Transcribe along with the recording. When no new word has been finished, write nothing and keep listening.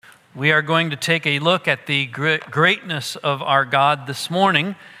We are going to take a look at the greatness of our God this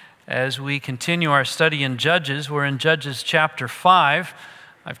morning as we continue our study in Judges. We're in Judges chapter 5.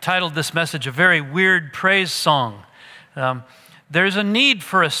 I've titled this message A Very Weird Praise Song. There's a need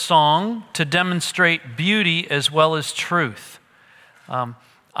for a song to demonstrate beauty as well as truth.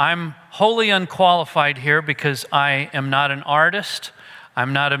 I'm wholly unqualified here because I am not an artist,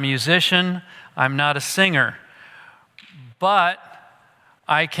 I'm not a musician, I'm not a singer, but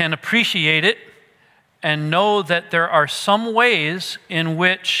I can appreciate it and know that there are some ways in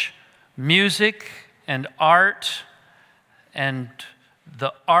which music and art and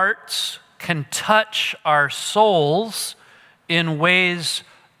the arts can touch our souls in ways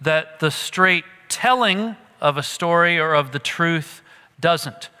that the straight telling of a story or of the truth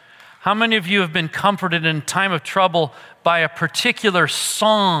doesn't. How many of you have been comforted in time of trouble by a particular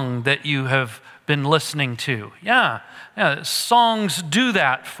song that you have been listening to? Yeah, songs do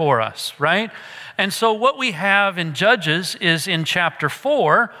that for us, right? And so what we have in Judges is in chapter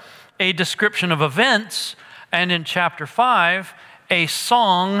 4, a description of events, and in chapter 5, a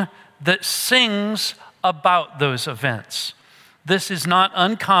song that sings about those events. This is not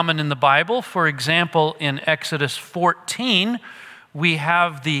uncommon in the Bible. For example, in Exodus 14, we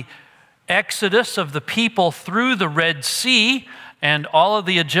have the exodus of the people through the Red Sea and all of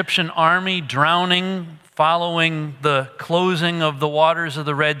the Egyptian army drowning following the closing of the waters of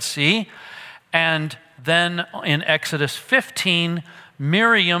the Red Sea. And then in Exodus 15,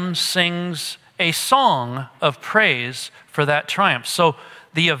 Miriam sings a song of praise for that triumph. So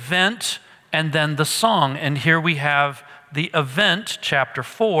the event and then the song. And here we have the event, chapter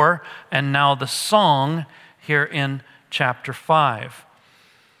 4, and now the song here in chapter 5.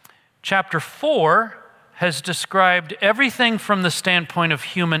 Chapter 4 has described everything from the standpoint of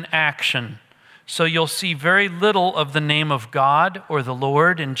human action. So you'll see very little of the name of God or the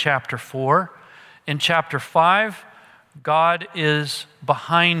Lord in chapter 4. In chapter 5, God is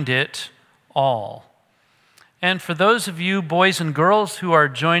behind it all. And for those of you boys and girls who are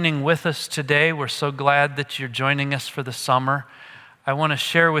joining with us today, we're so glad that you're joining us for the summer. I want to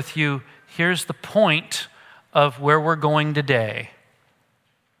share with you, here's the point of where we're going today.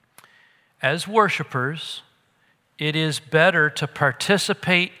 As worshipers, it is better to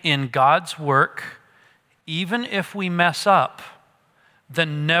participate in God's work, even if we mess up,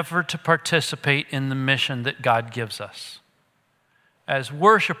 than never to participate in the mission that God gives us. As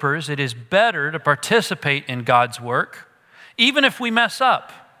worshipers, it is better to participate in God's work, even if we mess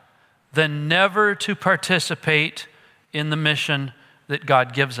up, than never to participate in the mission that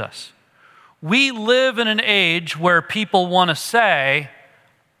God gives us. We live in an age where people want to say,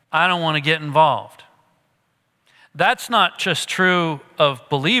 I don't want to get involved. That's not just true of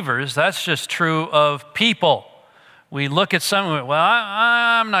believers, that's just true of people. We look at someone, well,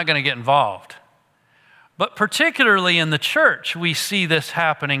 I'm not going to get involved. But particularly in the church, we see this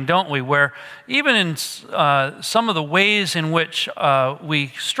happening, don't we? Where even in some of the ways in which we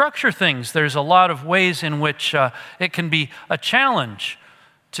structure things, there's a lot of ways in which it can be a challenge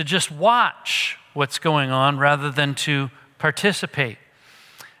to just watch what's going on rather than to participate.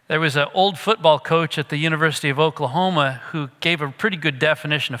 There was an old football coach at the University of Oklahoma who gave a pretty good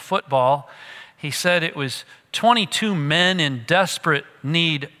definition of football. He said it was 22 men in desperate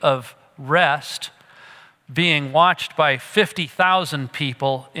need of rest being watched by 50,000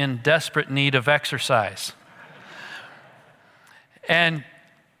 people in desperate need of exercise. And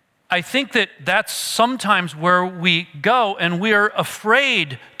I think that that's sometimes where we go, and we are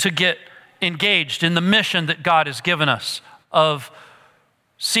afraid to get engaged in the mission that God has given us of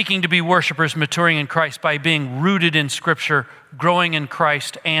seeking to be worshipers, maturing in Christ by being rooted in Scripture, growing in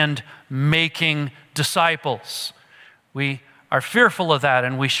Christ, and making disciples. We are fearful of that,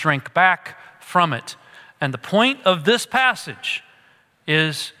 and we shrink back from it. And the point of this passage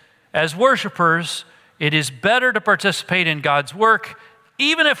is, as worshipers, it is better to participate in God's work,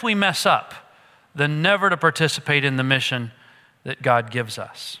 even if we mess up, than never to participate in the mission that God gives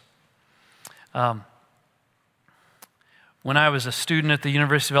us. When I was a student at the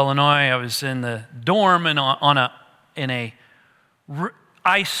University of Illinois, I was in the dorm in a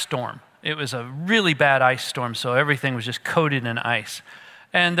ice storm. It was a really bad ice storm, so everything was just coated in ice.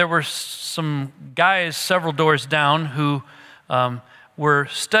 And there were some guys several doors down who were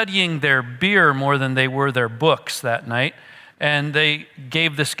studying their beer more than they were their books that night. And they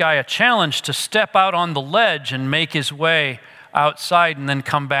gave this guy a challenge to step out on the ledge and make his way outside and then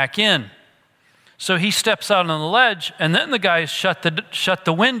come back in. So he steps out on the ledge, and then the guys shut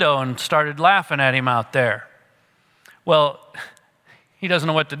the window and started laughing at him out there. Well, he doesn't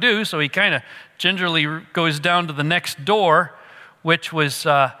know what to do, so he kind of gingerly goes down to the next door, which was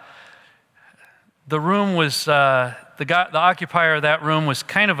The room was, the occupier of that room was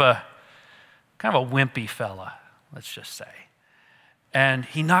kind of a wimpy fella, let's just say. And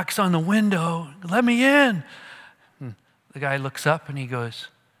he knocks on the window, "Let me in." And the guy looks up and he goes,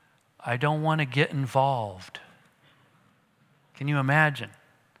 "I don't want to get involved." Can you imagine?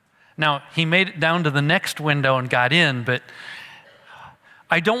 Now, he made it down to the next window and got in, but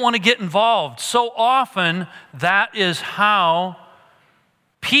I don't want to get involved. So often, that is how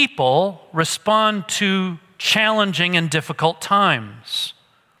people respond to challenging and difficult times.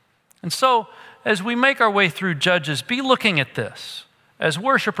 And so, as we make our way through Judges, be looking at this. As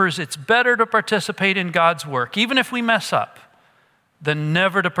worshipers, it's better to participate in God's work, even if we mess up, than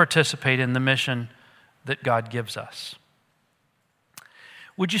never to participate in the mission that God gives us.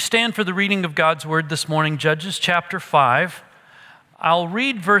 Would you stand for the reading of God's word this morning, Judges chapter 5. I'll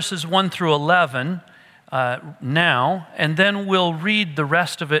read verses 1 through 11 now, and then we'll read the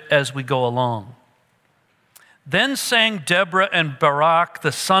rest of it as we go along. Then sang Deborah and Barak,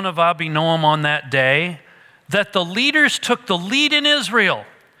 the son of Abinoam, on that day, that the leaders took the lead in Israel,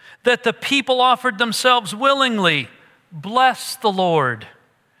 that the people offered themselves willingly. Bless the Lord.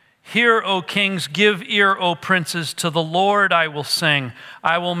 Hear, O kings, give ear, O princes, to the Lord I will sing.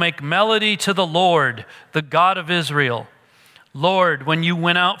 I will make melody to the Lord, the God of Israel. Lord, when you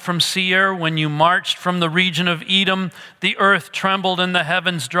went out from Seir, when you marched from the region of Edom, the earth trembled and the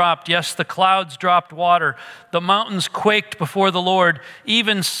heavens dropped. Yes, the clouds dropped water. The mountains quaked before the Lord,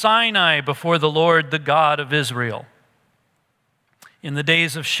 even Sinai before the Lord, the God of Israel. In the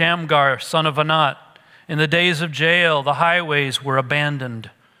days of Shamgar, son of Anat, in the days of Jael, the highways were abandoned,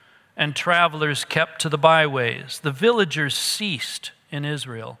 and travelers kept to the byways. The villagers ceased in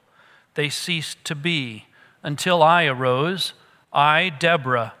Israel. They ceased to be until I arose. I,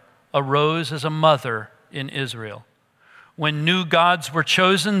 Deborah, arose as a mother in Israel. When new gods were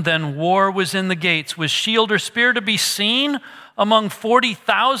chosen, then war was in the gates. Was shield or spear to be seen among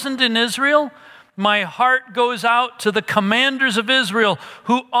 40,000 in Israel? My heart goes out to the commanders of Israel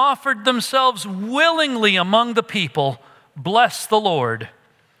who offered themselves willingly among the people. Bless the Lord.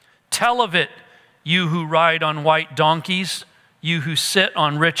 Tell of it, you who ride on white donkeys, you who sit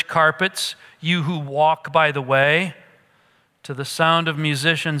on rich carpets, you who walk by the way. To the sound of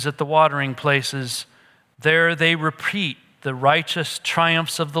musicians at the watering places, there they repeat the righteous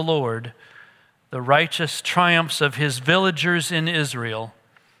triumphs of the Lord, the righteous triumphs of his villagers in Israel.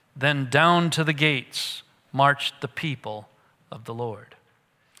 Then down to the gates marched the people of the Lord.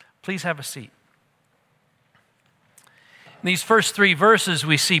 Please have a seat. In these first three verses,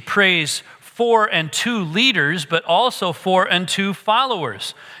 we see praise for and to leaders, but also for and to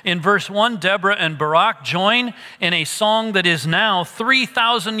followers. In verse 1, Deborah and Barak join in a song that is now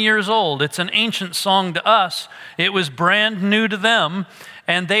 3,000 years old. It's an ancient song to us. It was brand new to them,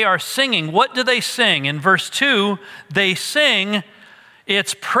 and they are singing. What do they sing? In verse 2, they sing,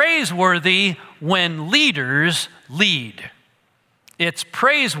 "It's praiseworthy when leaders lead." It's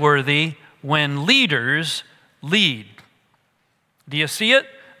praiseworthy when leaders lead. Do you see it?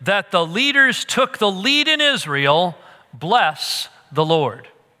 That the leaders took the lead in Israel. Bless the Lord.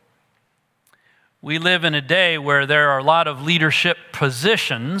 We live in a day where there are a lot of leadership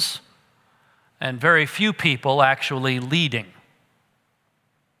positions and very few people actually leading.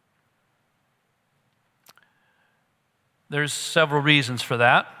 There's several reasons for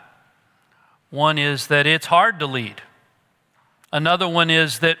that. One is that it's hard to lead. Another one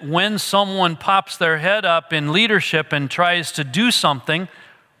is that when someone pops their head up in leadership and tries to do something,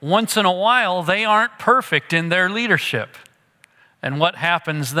 once in a while, they aren't perfect in their leadership. And what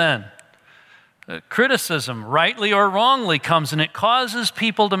happens then? Criticism, rightly or wrongly, comes, and it causes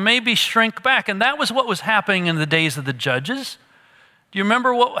people to maybe shrink back. And that was what was happening in the days of the judges. Do you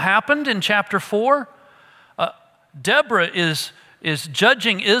remember what happened in chapter 4? Deborah is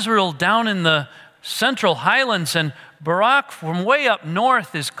judging Israel down in the central highlands, and Barak from way up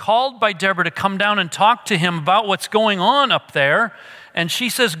north is called by Deborah to come down and talk to him about what's going on up there. And she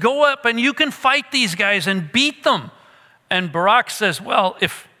says, "Go up and you can fight these guys and beat them." And Barak says, "Well,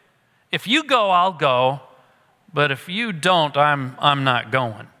 if you go, I'll go. But if you don't, I'm not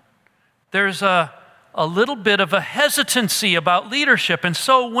going." There's a little bit of a hesitancy about leadership. And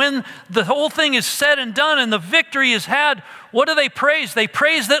so when the whole thing is said and done and the victory is had, what do they praise? They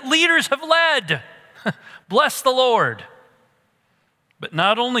praise that leaders have led. Bless the Lord. But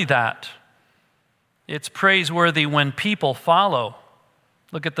not only that, it's praiseworthy when people follow.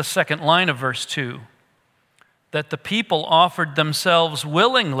 Look at the second line of verse 2. That the people offered themselves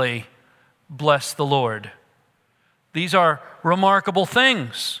willingly. Bless the Lord. These are remarkable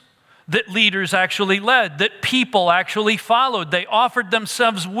things. that leaders actually led, that people actually followed. They offered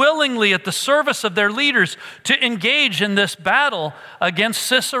themselves willingly at the service of their leaders to engage in this battle against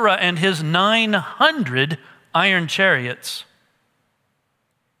Sisera and his 900 iron chariots.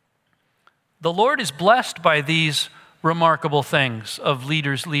 The Lord is blessed by these remarkable things of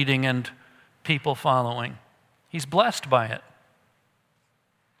leaders leading and people following. He's blessed by it.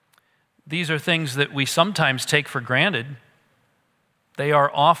 These are things that we sometimes take for granted. They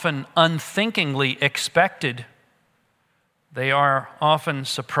are often unthinkingly expected. They are often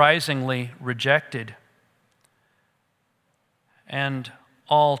surprisingly rejected. And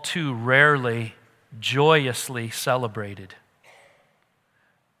all too rarely joyously celebrated.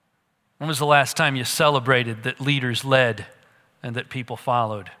 When was the last time you celebrated that leaders led and that people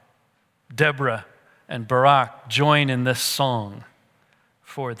followed? Deborah and Barak join in this song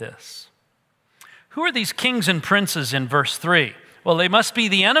for this. Who are these kings and princes in verse 3? Well, they must be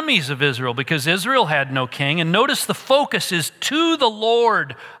the enemies of Israel because Israel had no king. And notice the focus is, to the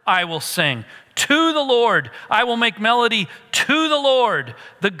Lord I will sing. To the Lord I will make melody. To the Lord,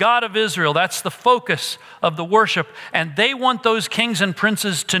 the God of Israel. That's the focus of the worship. And they want those kings and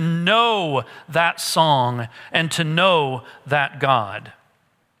princes to know that song and to know that God.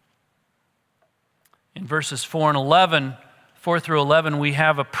 In verses 4 through 11, we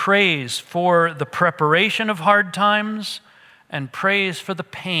have a praise for the preparation of hard times and praise for the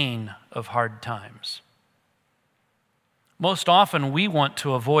pain of hard times. Most often we want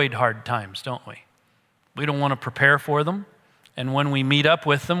to avoid hard times, don't we? We don't want to prepare for them. And when we meet up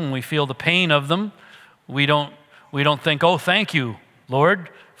with them, when we feel the pain of them, we don't think, oh, thank you, Lord,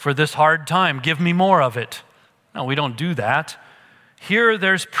 for this hard time. Give me more of it. No, we don't do that. Here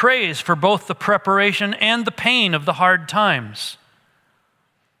there's praise for both the preparation and the pain of the hard times.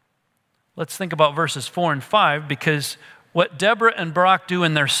 Let's think about verses 4 and 5, because what Deborah and Barak do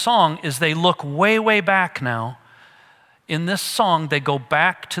in their song is they look way, way back now. In this song, they go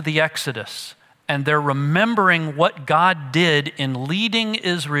back to the Exodus, and they're remembering what God did in leading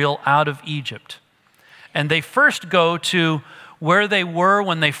Israel out of Egypt. And they first go to where they were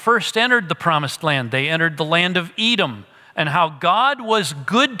when they first entered the promised land. They entered the land of Edom, and how God was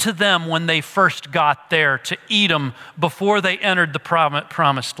good to them when they first got there to Edom before they entered the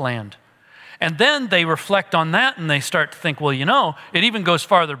promised land. And then they reflect on that and they start to think, well, it even goes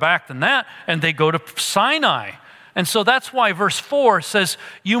farther back than that, and they go to Sinai. And so that's why verse 4 says,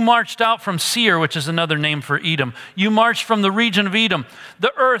 you marched out from Seir, which is another name for Edom. You marched from the region of Edom.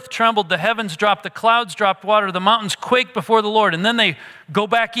 The earth trembled, the heavens dropped, the clouds dropped water, the mountains quaked before the Lord. And then they go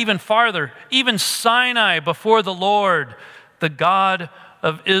back even farther, even Sinai before the Lord, the God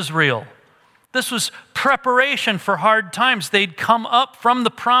of Israel. This was preparation for hard times. They'd come up from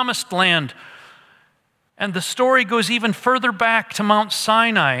the promised land. And the story goes even further back to Mount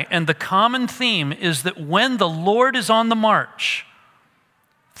Sinai. And the common theme is that when the Lord is on the march,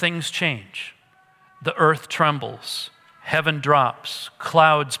 things change. The earth trembles, heaven drops,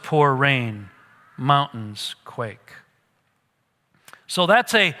 clouds pour rain, mountains quake. So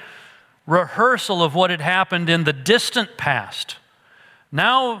that's a rehearsal of what had happened in the distant past.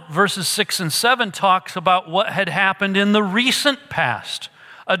 Now, verses 6 and 7 talks about what had happened in the recent past.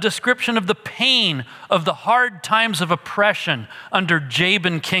 A description of the pain of the hard times of oppression under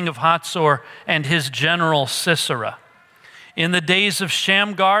Jabin, king of Hatzor, and his general Sisera. In the days of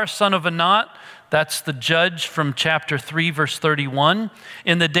Shamgar, son of Anat, that's the judge from chapter 3, verse 31.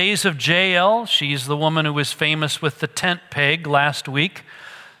 In the days of Jael, she's the woman who was famous with the tent peg last week.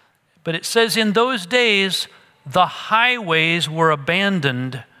 But it says, in those days, the highways were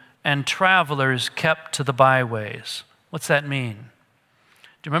abandoned and travelers kept to the byways. What's that mean?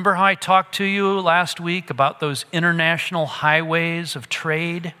 Do you remember how I talked to you last week about those international highways of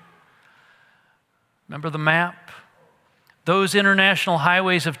trade? Remember the map? Those international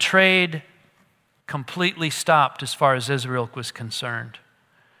highways of trade completely stopped as far as Israel was concerned.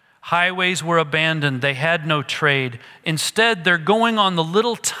 Highways were abandoned. They had no trade. Instead, they're going on the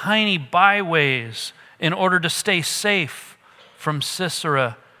little tiny byways in order to stay safe from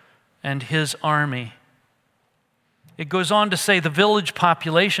Sisera and his army. It goes on to say the village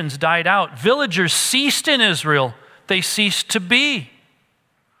populations died out. Villagers ceased in Israel. They ceased to be.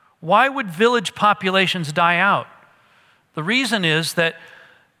 Why would village populations die out? The reason is that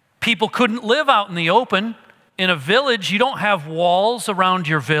people couldn't live out in the open. In a village, you don't have walls around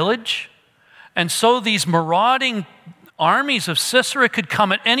your village. And so these marauding armies of Sisera could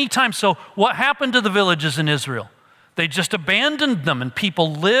come at any time. So what happened to the villages in Israel? They just abandoned them, and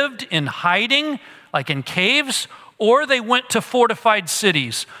people lived in hiding, like in caves, or they went to fortified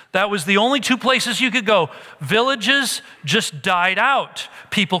cities. That was the only two places you could go. Villages just died out.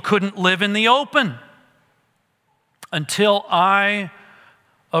 People couldn't live in the open. Until I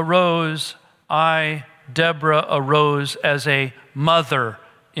arose, Deborah, arose as a mother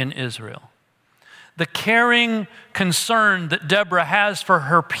in Israel. The caring concern that Deborah has for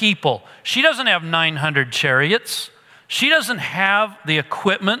her people. She doesn't have 900 chariots. She doesn't have the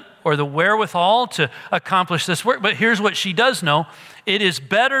equipment or the wherewithal to accomplish this work. But here's what she does know. It is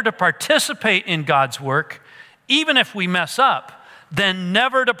better to participate in God's work, even if we mess up, than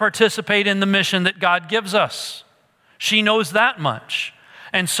never to participate in the mission that God gives us. She knows that much.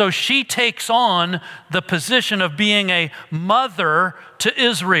 And so she takes on the position of being a mother to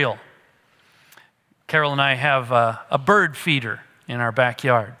Israel. Carol and I have a bird feeder in our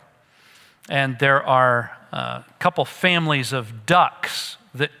backyard. And there are a couple families of ducks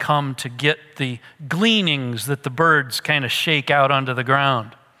that come to get the gleanings that the birds kind of shake out onto the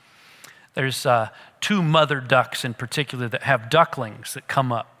ground. There's two mother ducks in particular that have ducklings that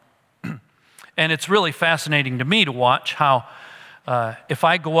come up. And it's really fascinating to me to watch how if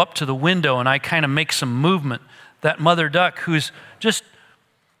I go up to the window and I kind of make some movement, that mother duck who's just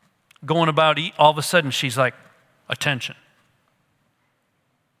going about all of a sudden she's like, attention.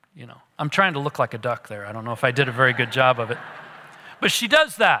 You know, I'm trying to look like a duck there. I don't know if I did a very good job of it. But she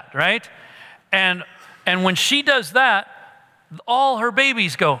does that, right? And when she does that, all her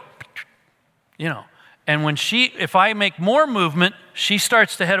babies go, you know. And if I make more movement, she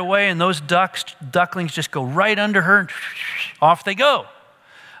starts to head away, and those ducklings just go right under her, and off they go.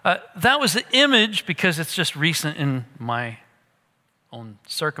 That was the image, because it's just recent in my own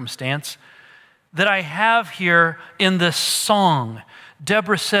circumstance, that I have here in this song.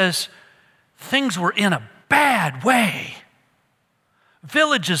 Deborah says, things were in a bad way.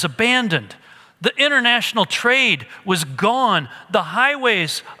 Villages abandoned. The international trade was gone. The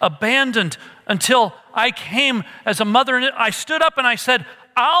highways abandoned until I came as a mother. And I stood up and I said,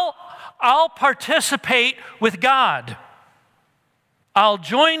 I'll participate with God. I'll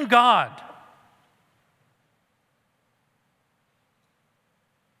join God.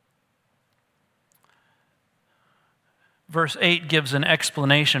 Verse 8 gives an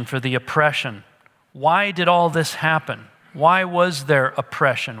explanation for the oppression. Why did all this happen? Why was there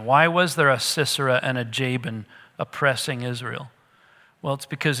oppression? Why was there a Sisera and a Jabin oppressing Israel? Well, it's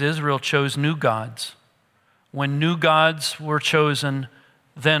because Israel chose new gods. When new gods were chosen,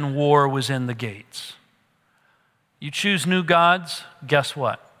 then war was in the gates. You choose new gods, guess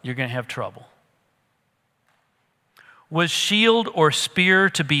what? You're going to have trouble. Was shield or spear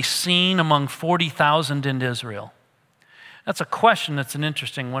to be seen among 40,000 in Israel? That's a question that's an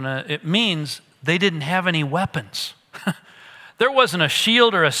interesting one. It means they didn't have any weapons. There wasn't a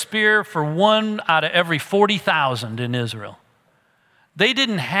shield or a spear for one out of every 40,000 in Israel. They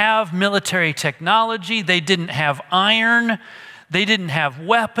didn't have military technology. They didn't have iron. They didn't have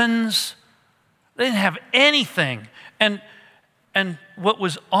weapons. They didn't have anything. And what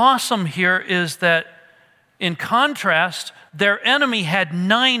was awesome here is that, in contrast, their enemy had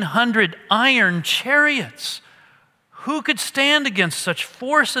 900 iron chariots. Who could stand against such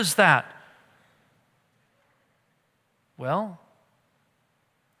force as that? Well,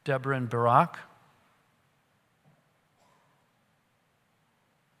 Deborah and Barak.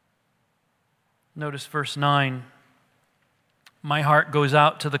 Notice verse 9. My heart goes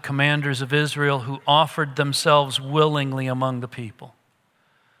out to the commanders of Israel who offered themselves willingly among the people.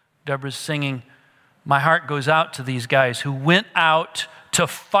 Deborah's singing, my heart goes out to these guys who went out to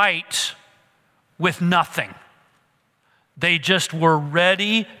fight with nothing. They just were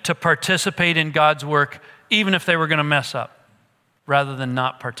ready to participate in God's work, even if they were going to mess up, rather than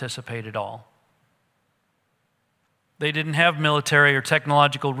not participate at all. They didn't have military or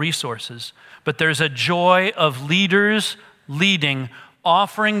technological resources, but there's a joy of leaders leading,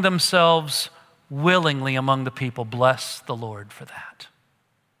 offering themselves willingly among the people. Bless the Lord for that.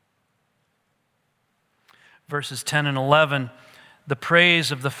 Verses 10 and 11, the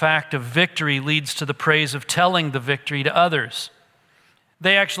praise of the fact of victory leads to the praise of telling the victory to others.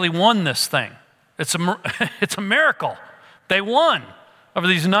 They actually won this thing. It's a miracle. They won over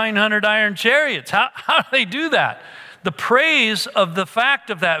these 900 iron chariots. How do they do that? The praise of the fact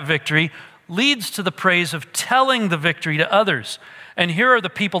of that victory leads to the praise of telling the victory to others. And here are the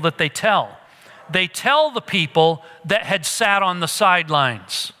people that they tell. They tell the people that had sat on the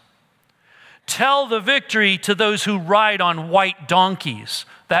sidelines. Tell the victory to those who ride on white donkeys.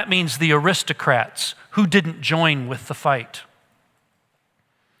 That means the aristocrats who didn't join with the fight.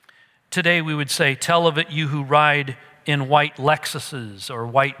 Today we would say, tell of it you who ride in white Lexuses or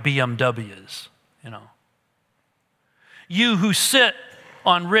white BMWs, you know. You who sit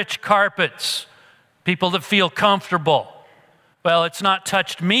on rich carpets, people that feel comfortable. Well, it's not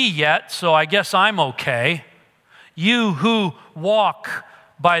touched me yet, so I guess I'm okay. You who walk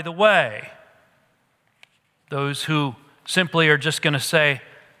by the way. Those who simply are just going to say,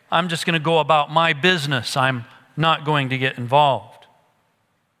 I'm just going to go about my business. I'm not going to get involved.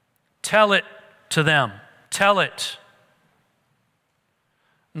 Tell it to them. Tell it.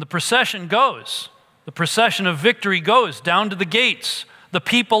 And the procession goes. The procession of victory goes down to the gates. The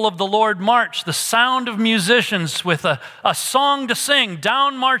people of the Lord march. The sound of musicians with a song to sing.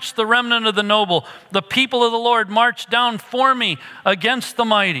 Down march the remnant of the noble. The people of the Lord march down for me against the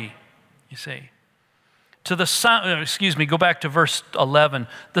mighty. You see. To the sound, go back to verse 11.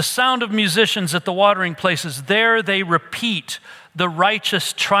 The sound of musicians at the watering places, there they repeat the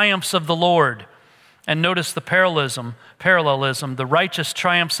righteous triumphs of the Lord. And notice the parallelism. The righteous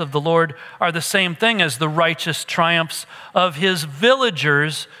triumphs of the Lord are the same thing as the righteous triumphs of his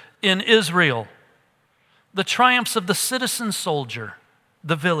villagers in Israel. The triumphs of the citizen soldier,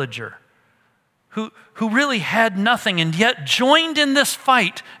 the villager, who really had nothing and yet joined in this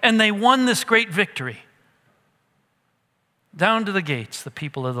fight, and they won this great victory. Down to the gates, the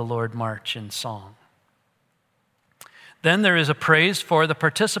people of the Lord march in song. Then there is a praise for the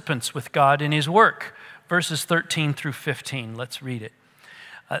participants with God in his work. Verses 13 through 15. Let's read it.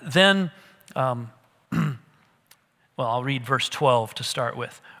 I'll read verse 12 to start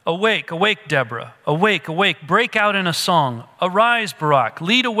with. Awake, awake, Deborah. Awake, awake, break out in a song. Arise, Barak,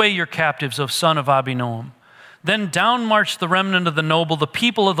 lead away your captives, O son of Abinoam. Then down marched the remnant of the noble. The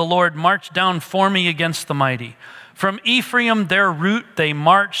people of the Lord marched down for me against the mighty. From Ephraim, their root, they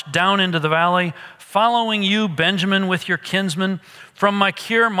marched down into the valley, following you, Benjamin, with your kinsmen. From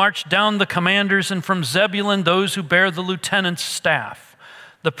Machir marched down the commanders, and from Zebulun those who bear the lieutenant's staff.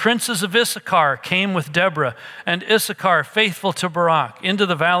 The princes of Issachar came with Deborah, and Issachar, faithful to Barak. Into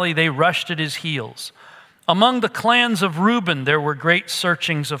the valley they rushed at his heels. Among the clans of Reuben there were great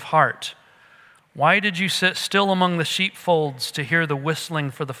searchings of heart. Why did you sit still among the sheepfolds to hear the whistling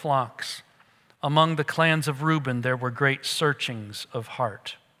for the flocks? Among the clans of Reuben there were great searchings of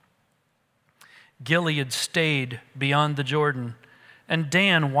heart. Gilead stayed beyond the Jordan. And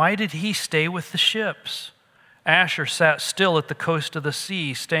Dan, why did he stay with the ships? Asher sat still at the coast of the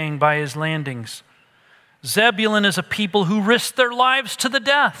sea, staying by his landings. Zebulun is a people who risked their lives to the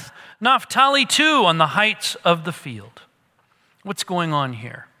death. Naphtali too, on the heights of the field. What's going on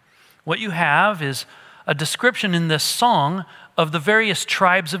here? What you have is a description in this song of the various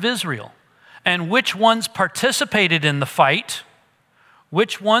tribes of Israel and which ones participated in the fight,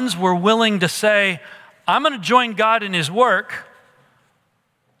 which ones were willing to say, I'm going to join God in his work,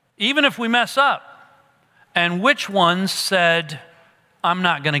 even if we mess up, and which ones said, I'm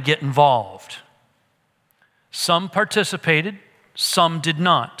not going to get involved. Some participated, some did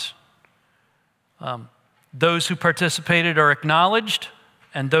not. Those who participated are acknowledged,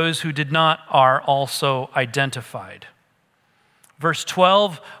 and those who did not are also identified. Verse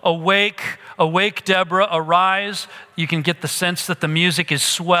 12, awake, awake, Deborah, arise. You can get the sense that the music is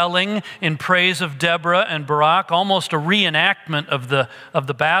swelling in praise of Deborah and Barak, almost a reenactment of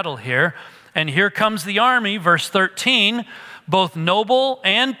the battle here. And here comes the army, verse 13, both noble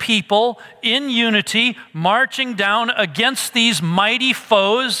and people in unity, marching down against these mighty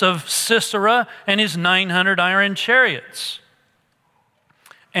foes of Sisera and his 900 iron chariots.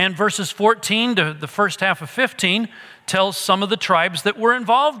 And verses 14 to the first half of 15 tells some of the tribes that were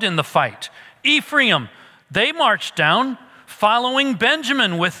involved in the fight. Ephraim, they marched down, following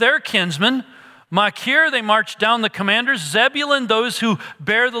Benjamin with their kinsmen. Machir, they marched down the commanders. Zebulun, those who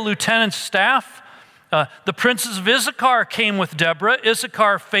bear the lieutenant's staff. The princes of Issachar came with Deborah.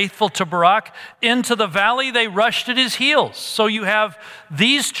 Issachar, faithful to Barak. Into the valley they rushed at his heels. So you have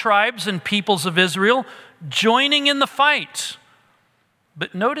these tribes and peoples of Israel joining in the fight.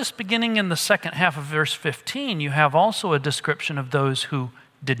 But notice beginning in the second half of verse 15, you have also a description of those who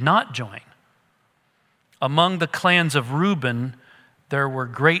did not join. Among the clans of Reuben, there were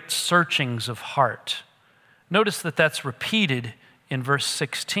great searchings of heart. Notice that that's repeated in verse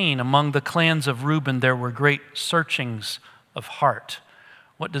 16. Among the clans of Reuben, there were great searchings of heart.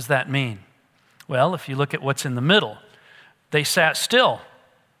 What does that mean? Well, if you look at what's in the middle, they sat still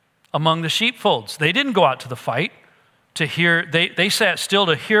among the sheepfolds. They didn't go out to the fight to hear, they sat still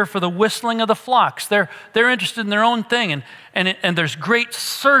to hear for the whistling of the flocks. They're interested in their own thing, and there's great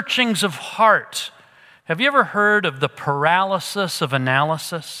searchings of heart. Have you ever heard of the paralysis of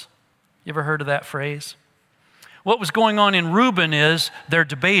analysis? You ever heard of that phrase? What was going on in Reuben is they're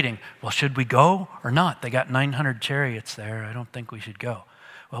debating, well, should we go or not? They got 900 chariots there. I don't think we should go.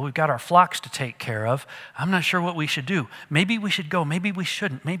 Well, we've got our flocks to take care of. I'm not sure what we should do. Maybe we should go. Maybe we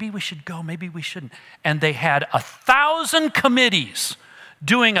shouldn't. Maybe we should go. Maybe we shouldn't. And they had 1,000 committees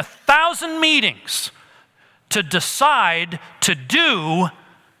doing 1,000 meetings to decide to do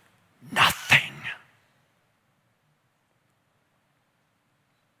nothing.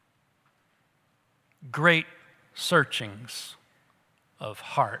 Great searchings of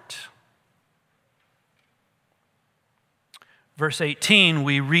heart. Verse 18,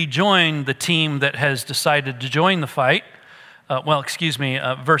 we rejoin the team that has decided to join the fight.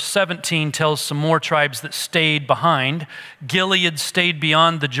 Verse 17 tells some more tribes that stayed behind. Gilead stayed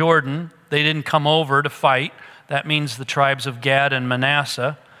beyond the Jordan. They didn't come over to fight. That means the tribes of Gad and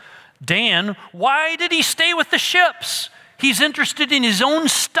Manasseh. Dan, why did he stay with the ships? He's interested in his own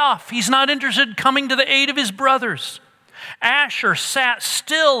stuff. He's not interested in coming to the aid of his brothers. Asher sat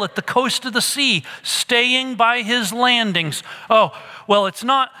still at the coast of the sea, staying by his landings. Oh, well,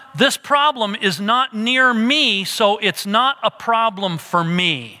 this problem is not near me, so it's not a problem for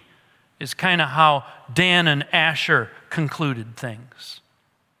me, is kind of how Dan and Asher concluded things.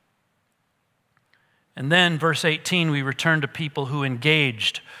 And then, verse 18, we return to people who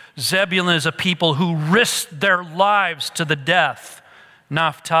engaged. Zebulun is a people who risked their lives to the death.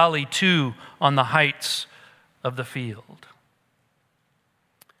 Naphtali, too, on the heights of the field.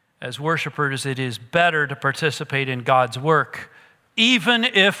 As worshipers, it is better to participate in God's work, even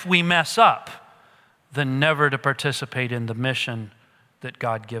if we mess up, than never to participate in the mission that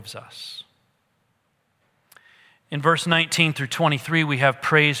God gives us. In verse 19 through 23, we have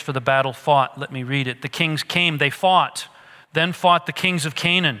praise for the battle fought. Let me read it. The kings came, they fought. Then fought the kings of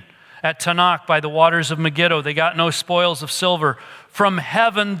Canaan at Tanakh by the waters of Megiddo. They got no spoils of silver. From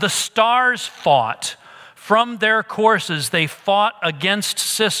heaven the stars fought. From their courses they fought against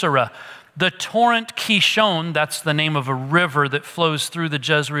Sisera. The torrent Kishon, that's the name of a river that flows through the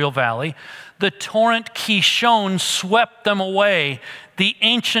Jezreel Valley. The torrent Kishon swept them away. The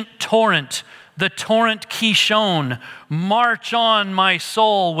ancient torrent, the torrent Kishon. March on, my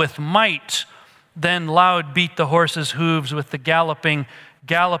soul, with might. Then loud beat the horses' hooves with the galloping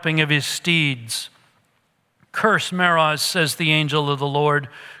of his steeds. Curse Meroz, says the angel of the Lord.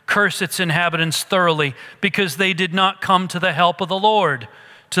 Curse its inhabitants thoroughly, because they did not come to the help of the Lord,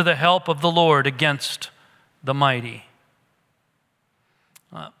 against the mighty.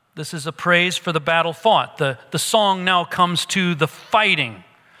 This is a praise for the battle fought. The song now comes to the fighting.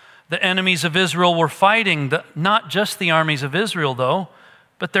 The enemies of Israel were fighting, not just the armies of Israel, though,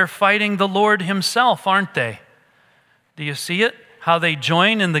 but they're fighting the Lord himself, aren't they? Do you see it? How they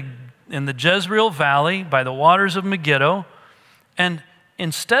join in the Jezreel Valley by the waters of Megiddo. And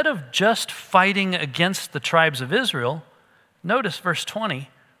instead of just fighting against the tribes of Israel, notice verse 20,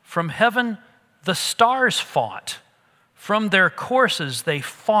 from heaven the stars fought. From their courses they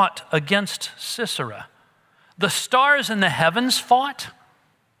fought against Sisera. The stars in the heavens fought?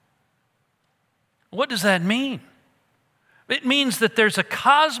 What does that mean? It means that there's a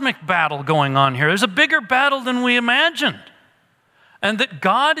cosmic battle going on here. There's a bigger battle than we imagined. And that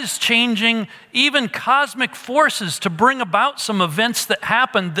God is changing even cosmic forces to bring about some events that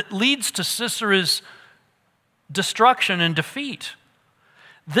happen that leads to Sisera's destruction and defeat.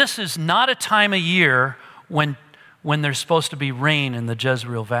 This is not a time of year when there's supposed to be rain in the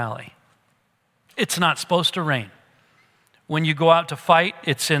Jezreel Valley. It's not supposed to rain. When you go out to fight,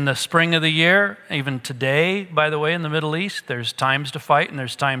 it's in the spring of the year. Even today, by the way, in the Middle East, there's times to fight and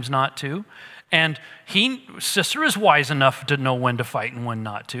there's times not to. And Sisera is wise enough to know when to fight and when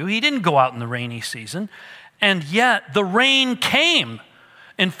not to. He didn't go out in the rainy season. And yet the rain came.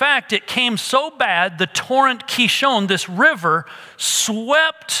 In fact, it came so bad, the torrent Kishon, this river,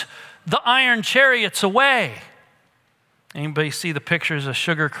 swept the iron chariots away. Anybody see the pictures of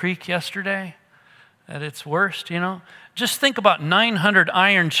Sugar Creek yesterday? At its worst, you know? Just think about 900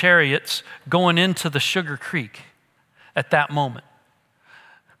 iron chariots going into the Sugar Creek at that moment.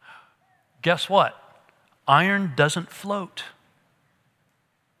 Guess what? Iron doesn't float.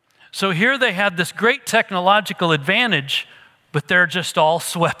 So here they had this great technological advantage, but they're just all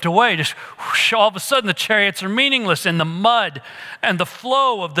swept away. Just whoosh, all of a sudden the chariots are meaningless in the mud and the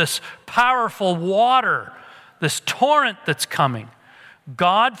flow of this powerful water, this torrent that's coming.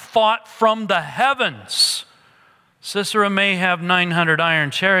 God fought from the heavens. Sisera may have 900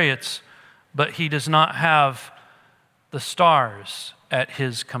 iron chariots, but he does not have the stars at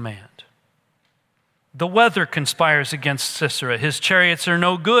his command. The weather conspires against Sisera. His chariots are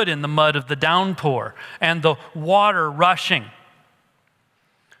no good in the mud of the downpour and the water rushing.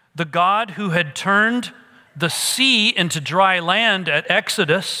 The God who had turned the sea into dry land at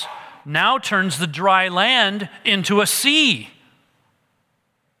Exodus now turns the dry land into a sea.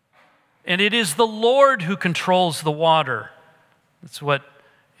 And it is the Lord who controls the water. That's what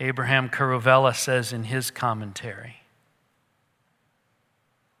Abraham Carovella says in his commentary.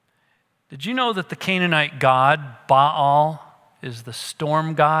 Did you know that the Canaanite god, Baal, is the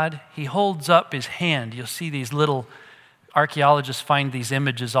storm god? He holds up his hand. You'll see these little, archaeologists find these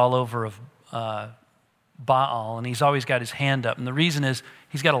images all over of Baal, and he's always got his hand up. And the reason is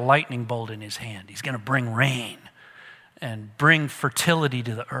he's got a lightning bolt in his hand. He's going to bring rain and bring fertility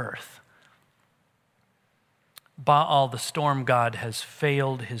to the earth. Baal, the storm god, has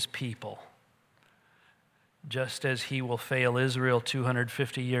failed his people, just as he will fail Israel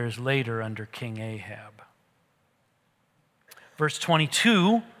 250 years later under King Ahab. Verse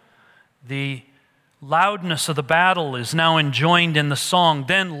 22, the loudness of the battle is now enjoined in the song.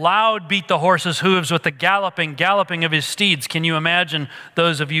 Then loud beat the horses' hooves with the galloping of his steeds. Can you imagine,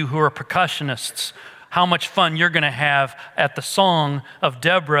 those of you who are percussionists, how much fun you're going to have at the song of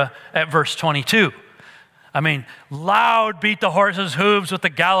Deborah at verse 22? I mean, loud beat the horses' hooves with the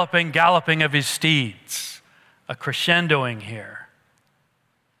galloping of his steeds. A crescendoing here.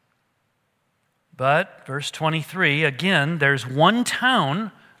 But, verse 23, again, there's one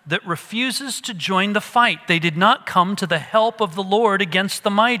town that refuses to join the fight. They did not come to the help of the Lord against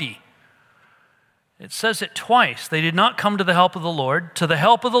the mighty. It says it twice. They did not come to the help of the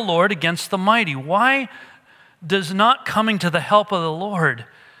Lord against the mighty. Why does not coming to the help of the Lord,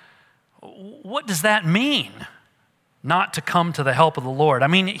 what does that mean? Not to come to the help of the Lord. I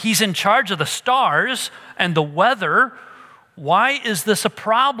mean, he's in charge of the stars and the weather. Why is this a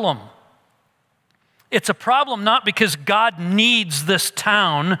problem? It's a problem not because God needs this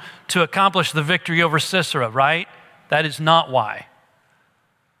town to accomplish the victory over Sisera, right? That is not why.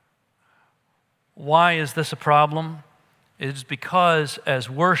 Why is this a problem? It is because as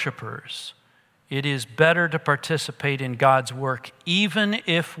worshipers, it is better to participate in God's work even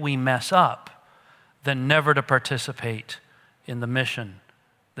if we mess up than never to participate in the mission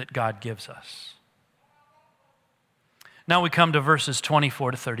that God gives us. Now we come to verses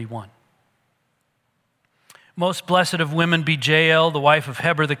 24 to 31. Most blessed of women be Jael, the wife of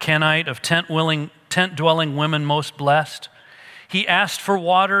Heber the Kenite, of tent-dwelling women most blessed. He asked for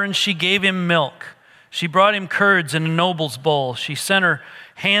water, and she gave him milk. She brought him curds in a noble's bowl. She sent her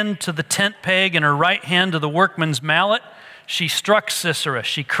hand to the tent peg and her right hand to the workman's mallet. She struck Sisera.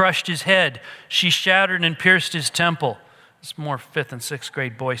 She crushed his head. She shattered and pierced his temple. It's more 5th and 6th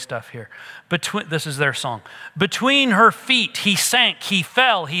grade boy stuff here. This is their song. Between her feet he sank, he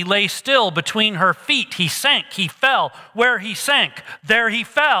fell, he lay still. Between her feet he sank, he fell. Where he sank, there he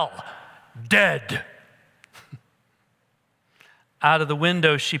fell, dead. Out of the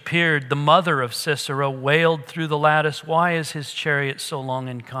window she peered. The mother of Sisera wailed through the lattice, "Why is his chariot so long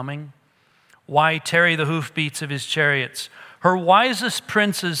in coming? Why tarry the hoofbeats of his chariots?" Her wisest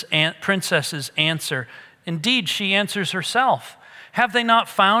princesses answer. Indeed, she answers herself. Have they not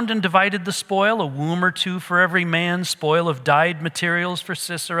found and divided the spoil, a womb or two for every man, spoil of dyed materials for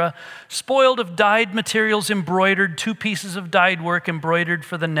Sisera, spoiled of dyed materials embroidered, 2 pieces of dyed work embroidered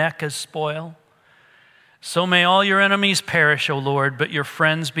for the neck as spoil? So may all your enemies perish, O Lord, but your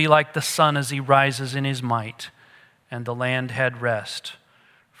friends be like the sun as he rises in his might. And the land had rest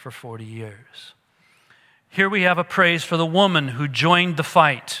for 40 years. Here we have a praise for the woman who joined the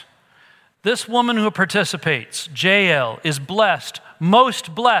fight. This woman who participates, Jael, is blessed,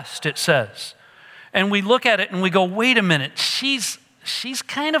 most blessed, it says. And we look at it and we go, wait a minute, she's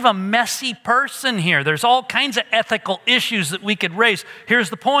kind of a messy person here. There's all kinds of ethical issues that we could raise.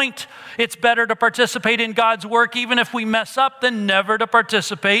 Here's the point. It's better to participate in God's work even if we mess up than never to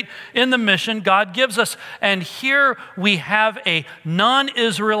participate in the mission God gives us. And here we have a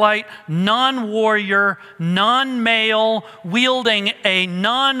non-Israelite, non-warrior, non-male, wielding a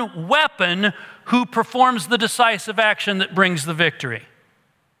non-weapon who performs the decisive action that brings the victory.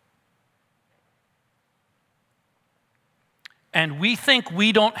 And we think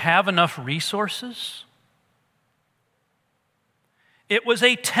we don't have enough resources? It was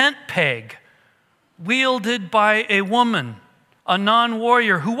a tent peg wielded by a woman, a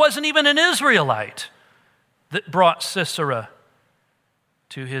non-warrior who wasn't even an Israelite, that brought Sisera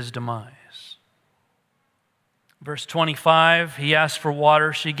to his demise. Verse 25, he asked for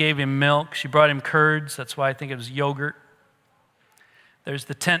water, she gave him milk, she brought him curds, that's why I think it was yogurt. There's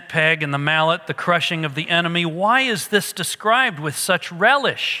the tent peg and the mallet, the crushing of the enemy. Why is this described with such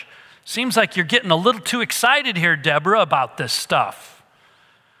relish? Seems like you're getting a little too excited here, Deborah, about this stuff.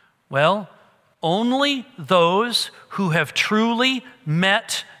 Well, only those who have truly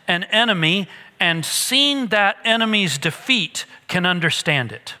met an enemy and seen that enemy's defeat can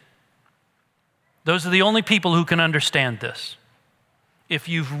understand it. Those are the only people who can understand this. If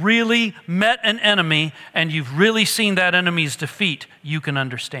you've really met an enemy and you've really seen that enemy's defeat, you can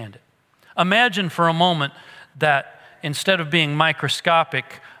understand it. Imagine for a moment that instead of being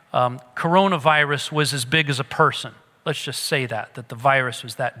microscopic, coronavirus was as big as a person. Let's just say that the virus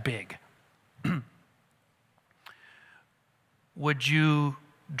was that big. Would you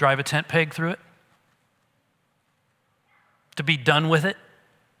drive a tent peg through it? To be done with it?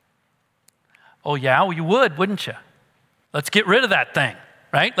 Oh yeah, well, you would, wouldn't you? Let's get rid of that thing,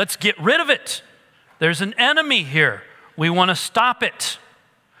 right? Let's get rid of it. There's an enemy here. We want to stop it.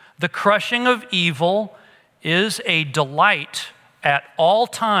 The crushing of evil is a delight at all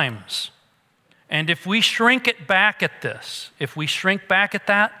times. And if we shrink it back at this, if we shrink back at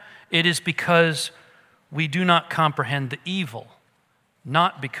that, it is because we do not comprehend the evil,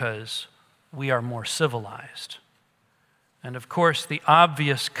 not because we are more civilized. And of course, the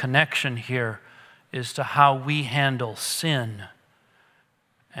obvious connection here is to how we handle sin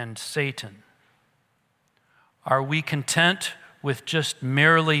and Satan. Are we content with just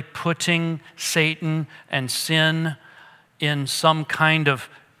merely putting Satan and sin in some kind of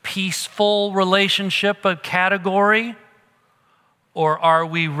peaceful relationship, a category? Or are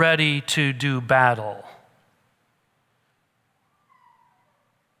we ready to do battle?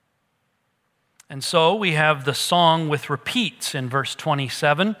 And so we have the song with repeats in verse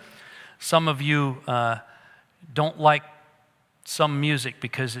 27. Some of you don't like some music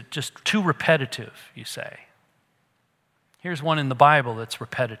because it's just too repetitive, you say. Here's one in the Bible that's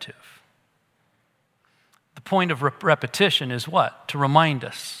repetitive. The point of repetition is what? To remind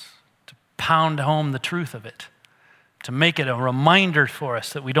us, to pound home the truth of it, to make it a reminder for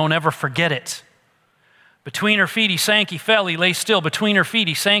us that we don't ever forget it. Between her feet he sank, he fell, he lay still. Between her feet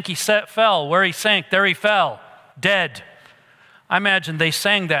he sank, he fell. Where he sank, there he fell, dead. I imagine they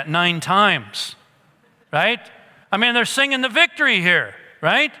sang that 9 times, right? I mean, they're singing the victory here,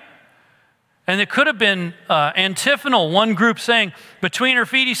 right? And it could have been antiphonal. One group saying, between her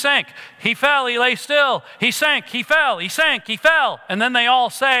feet he sank, he fell, he lay still, he sank, he fell, he sank, he fell. And then they all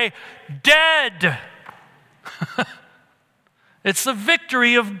say, dead. It's the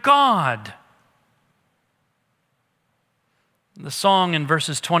victory of God. The song in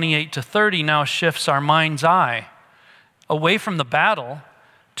verses 28 to 30 now shifts our mind's eye away from the battle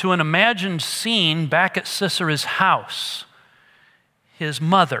to an imagined scene back at Sisera's house. His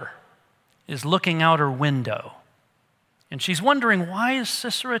mother is looking out her window, and she's wondering, why is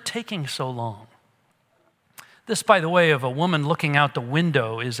Sisera taking so long? This, by the way, of a woman looking out the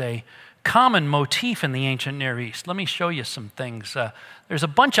window is a common motif in the ancient Near East. Let me show you some things. There's a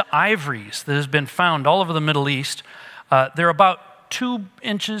bunch of ivories that has been found all over the Middle East. They're about 2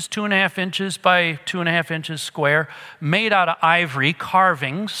 inches, 2.5 inches by 2.5 inches square, made out of ivory,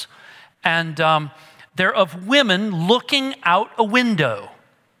 carvings, and they're of women looking out a window.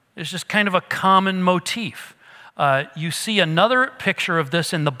 It's just kind of a common motif. You see another picture of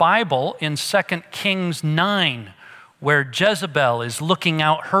this in the Bible in 2 Kings 9, where Jezebel is looking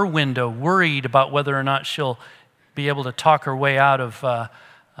out her window, worried about whether or not she'll be able to talk her way out of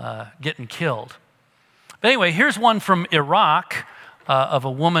getting killed. But anyway, here's one from Iraq of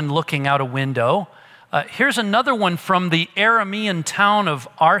a woman looking out a window. Here's another one from the Aramean town of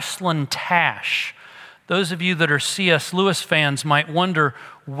Arslan Tash. Those of you that are C.S. Lewis fans might wonder,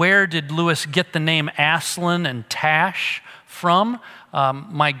 where did Lewis get the name Aslan and Tash from?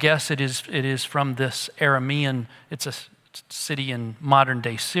 My guess it is from this Aramean, it's a city in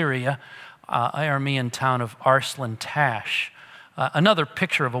modern-day Syria, Aramean town of Arslan Tash. Another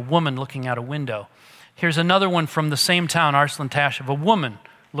picture of a woman looking out a window. Here's another one from the same town, Arslan Tash, of a woman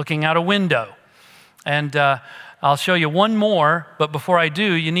looking out a window. And I'll show you one more, but before I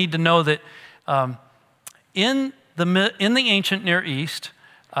do, you need to know that in the ancient Near East,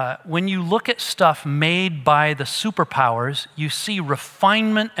 when you look at stuff made by the superpowers, you see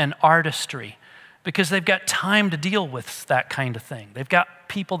refinement and artistry because they've got time to deal with that kind of thing. They've got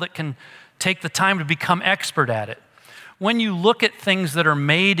people that can take the time to become expert at it. When you look at things that are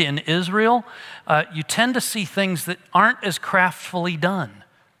made in Israel, you tend to see things that aren't as craftfully done.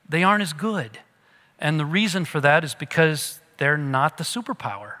 They aren't as good. And the reason for that is because they're not the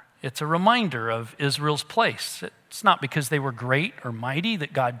superpower. It's a reminder of Israel's place. It's not because they were great or mighty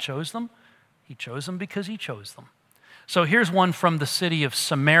that God chose them. He chose them because he chose them. So here's one from the city of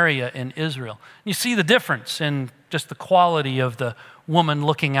Samaria in Israel. You see the difference in just the quality of the woman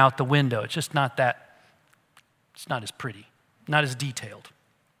looking out the window. It's just not that. It's not as pretty, not as detailed.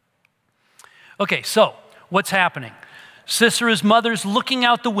 Okay, so what's happening? Sisera's mother's looking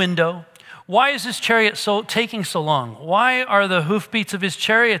out the window. Why is his chariot taking so long? Why are the hoofbeats of his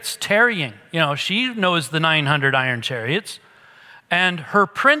chariots tarrying? You know, she knows the 900 iron chariots. and her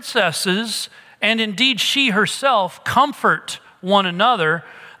princesses, and indeed she herself, comfort one another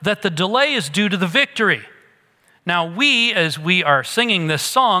that the delay is due to the victory. Now we, as we are singing this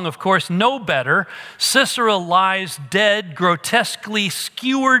song, of course, know better. Sisera lies dead, grotesquely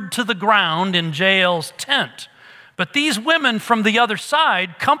skewered to the ground in Jael's tent. But these women from the other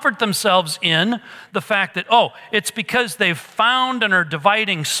side comfort themselves in the fact that, it's because they've found and are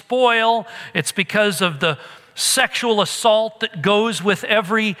dividing spoil. It's because of the sexual assault that goes with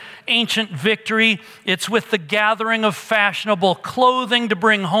every ancient victory. It's with the gathering of fashionable clothing to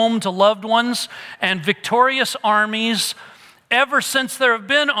bring home to loved ones. And victorious armies, ever since there have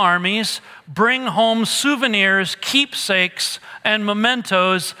been armies, bring home souvenirs, keepsakes, and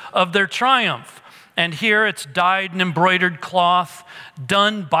mementos of their triumph. And here it's dyed and embroidered cloth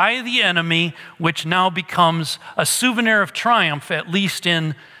done by the enemy, which now becomes a souvenir of triumph, at least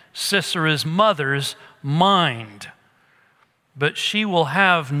in Sisera's mother's mind. But she will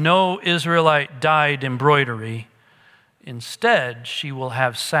have no Israelite dyed embroidery. Instead, she will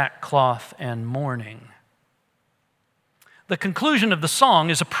have sackcloth and mourning. The conclusion of the song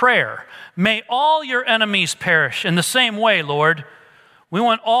is a prayer. May all your enemies perish in the same way, Lord. We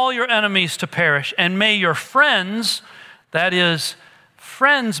want all your enemies to perish, and may your friends, that is,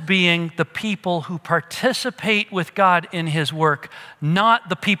 friends being the people who participate with God in his work, not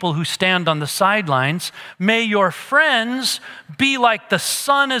the people who stand on the sidelines, may your friends be like the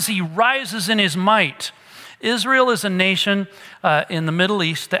sun as he rises in his might. Israel is a nation in the Middle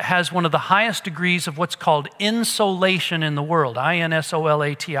East that has one of the highest degrees of what's called insolation in the world,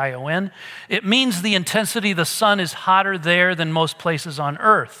 insolation. It means the intensity of the sun is hotter there than most places on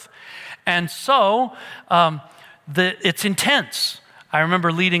earth. And so it's intense. I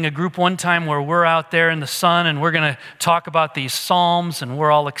remember leading a group one time where we're out there in the sun and we're going to talk about these Psalms and we're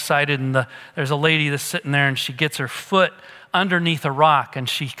all excited, and there's a lady that's sitting there and she gets her foot underneath a rock and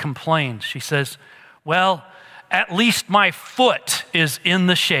she complains. She says, well, at least my foot is in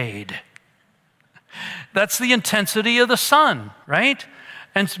the shade. That's the intensity of the sun, right?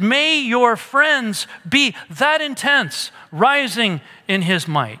 And may your friends be that intense, rising in his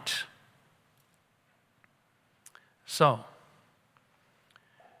might. So,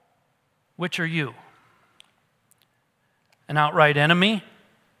 which are you? An outright enemy?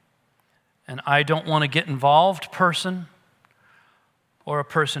 An I don't want to get involved person? Or a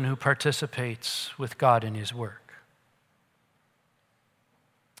person who participates with God in his work?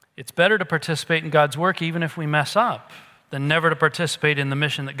 It's better to participate in God's work even if we mess up than never to participate in the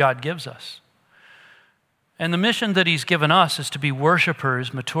mission that God gives us. And the mission that he's given us is to be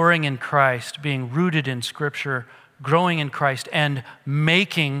worshipers, maturing in Christ, being rooted in Scripture, growing in Christ, and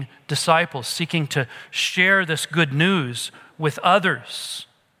making disciples, seeking to share this good news with others.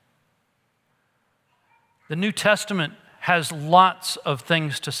 The New Testament has lots of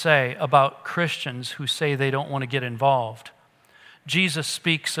things to say about Christians who say they don't want to get involved. Jesus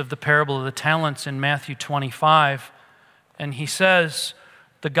speaks of the parable of the talents in Matthew 25, and he says,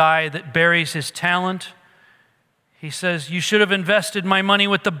 the guy that buries his talent, he says, you should have invested my money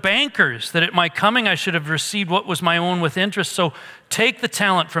with the bankers, that at my coming I should have received what was my own with interest. So take the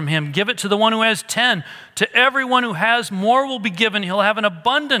talent from him, give it to the one who has 10. To everyone who has, more will be given. He'll have an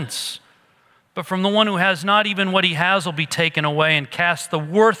abundance. But from the one who has not, even what he has will be taken away. And cast the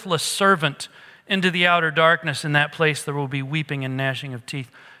worthless servant into the outer darkness. In that place there will be weeping and gnashing of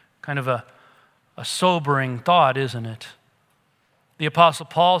teeth. Kind of a sobering thought, isn't it? The Apostle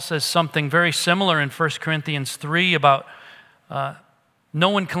Paul says something very similar in 1 Corinthians 3 about no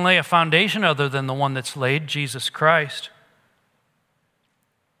one can lay a foundation other than the one that's laid, Jesus Christ.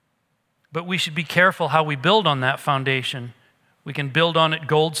 But we should be careful how we build on that foundation. We can build on it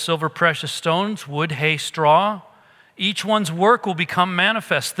gold, silver, precious stones, wood, hay, straw. Each one's work will become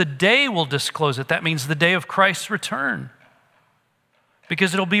manifest. The day will disclose it. That means the day of Christ's return.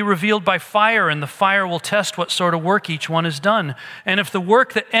 Because it'll be revealed by fire, and the fire will test what sort of work each one has done. And if the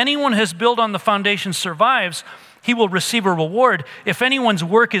work that anyone has built on the foundation survives, he will receive a reward. If anyone's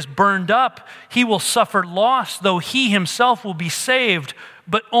work is burned up, he will suffer loss, though he himself will be saved,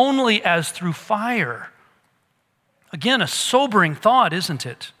 but only as through fire. Again, a sobering thought, isn't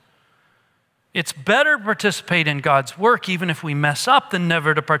it? It's better to participate in God's work, even if we mess up, than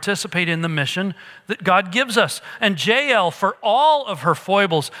never to participate in the mission that God gives us. And Jael, for all of her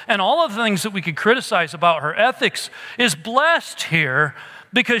foibles and all of the things that we could criticize about her ethics, is blessed here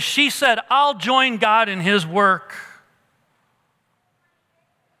because she said, I'll join God in his work.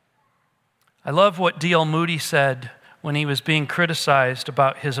 I love what D.L. Moody said when he was being criticized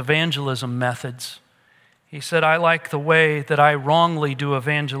about his evangelism methods. He said, I like the way that I wrongly do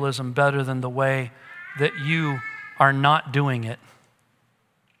evangelism better than the way that you are not doing it.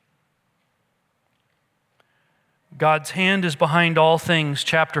 God's hand is behind all things.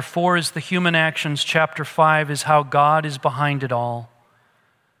 Chapter 4 is the human actions. Chapter 5 is how God is behind it all.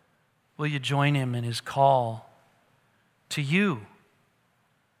 Will you join him in his call to you?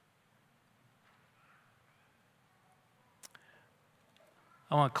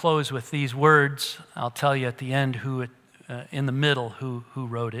 I want to close with these words. I'll tell you at the end in the middle who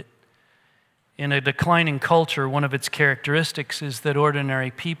wrote it. In a declining culture, one of its characteristics is that ordinary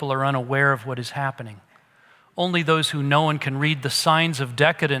people are unaware of what is happening. Only those who know and can read the signs of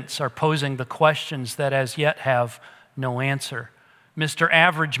decadence are posing the questions that as yet have no answer. Mr.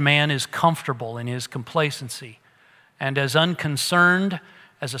 Average Man is comfortable in his complacency and as unconcerned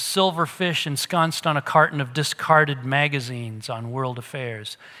as a silverfish ensconced on a carton of discarded magazines on world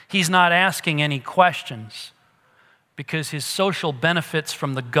affairs. He's not asking any questions because his social benefits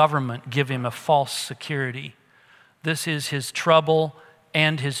from the government give him a false security. This is his trouble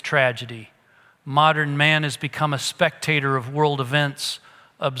and his tragedy. Modern man has become a spectator of world events,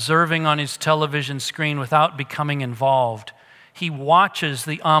 observing on his television screen without becoming involved. He watches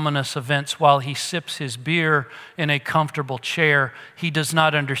the ominous events while he sips his beer in a comfortable chair. He does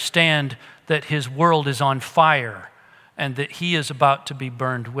not understand that his world is on fire and that he is about to be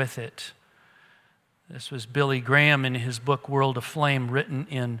burned with it. This was Billy Graham in his book, World Aflame, written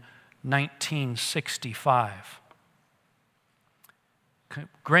in 1965.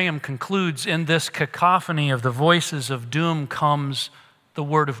 Graham concludes, in this cacophony of the voices of doom comes the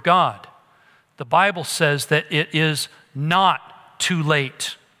Word of God. The Bible says that it is not too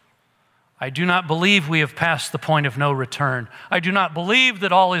late. I do not believe we have passed the point of no return. I do not believe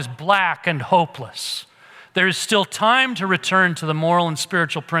that all is black and hopeless. There is still time to return to the moral and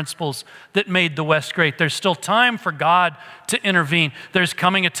spiritual principles that made the West great. There's still time for God to intervene. There's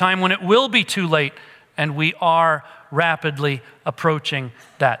coming a time when it will be too late, and we are rapidly approaching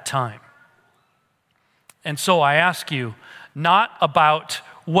that time. And so I ask you, not about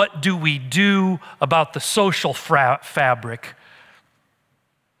what do we do about the social fabric.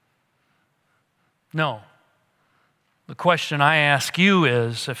 No. The question I ask you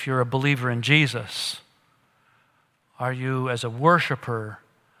is, if you're a believer in Jesus, are you, as a worshiper,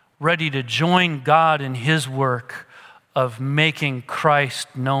 ready to join God in his work of making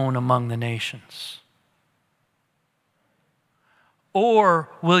Christ known among the nations? Or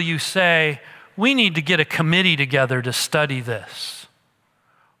will you say, we need to get a committee together to study this?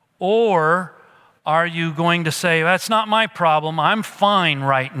 Or are you going to say, that's not my problem, I'm fine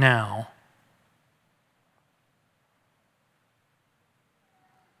right now?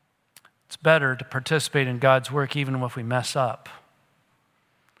 It's better to participate in God's work even if we mess up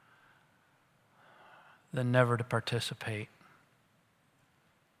than never to participate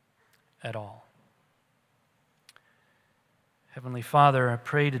at all. Heavenly Father, I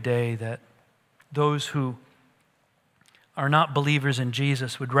pray today that those who are not believers in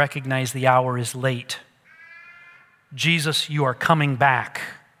Jesus would recognize the hour is late. Jesus, you are coming back.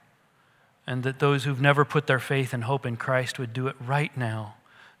 And that those who've never put their faith and hope in Christ would do it right now.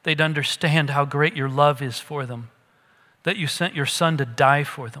 They'd understand how great your love is for them, that you sent your Son to die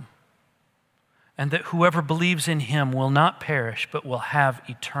for them, and that whoever believes in him will not perish but will have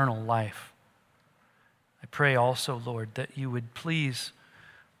eternal life. I pray also, Lord, that you would please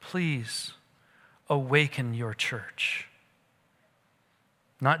awaken your church.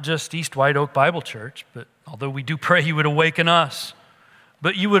 Not just East White Oak Bible Church, but although we do pray you would awaken us,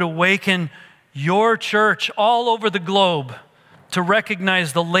 but you would awaken your church all over the globe to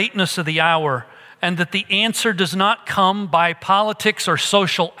recognize the lateness of the hour and that the answer does not come by politics or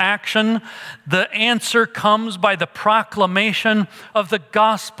social action. The answer comes by the proclamation of the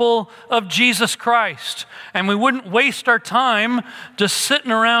gospel of Jesus Christ. And we wouldn't waste our time just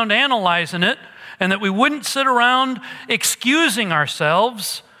sitting around analyzing it, and that we wouldn't sit around excusing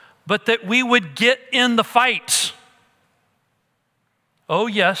ourselves, but that we would get in the fight. Oh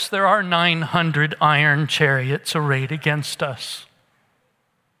yes, there are 900 iron chariots arrayed against us.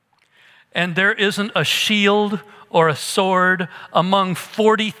 And there isn't a shield or a sword among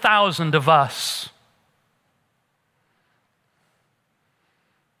 40,000 of us.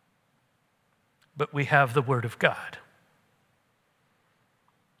 But we have the Word of God.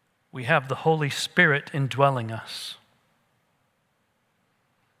 We have the Holy Spirit indwelling us.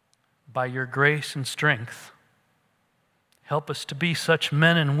 By your grace and strength, help us to be such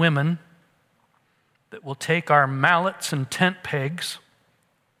men and women that will take our mallets and tent pegs,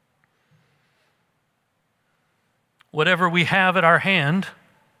 whatever we have at our hand,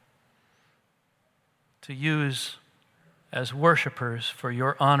 to use as worshipers for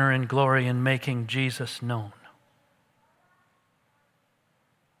your honor and glory in making Jesus known.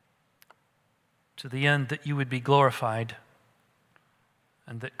 to the end that you would be glorified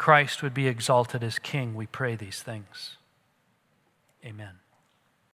and that Christ would be exalted as King. We pray these things. Amen.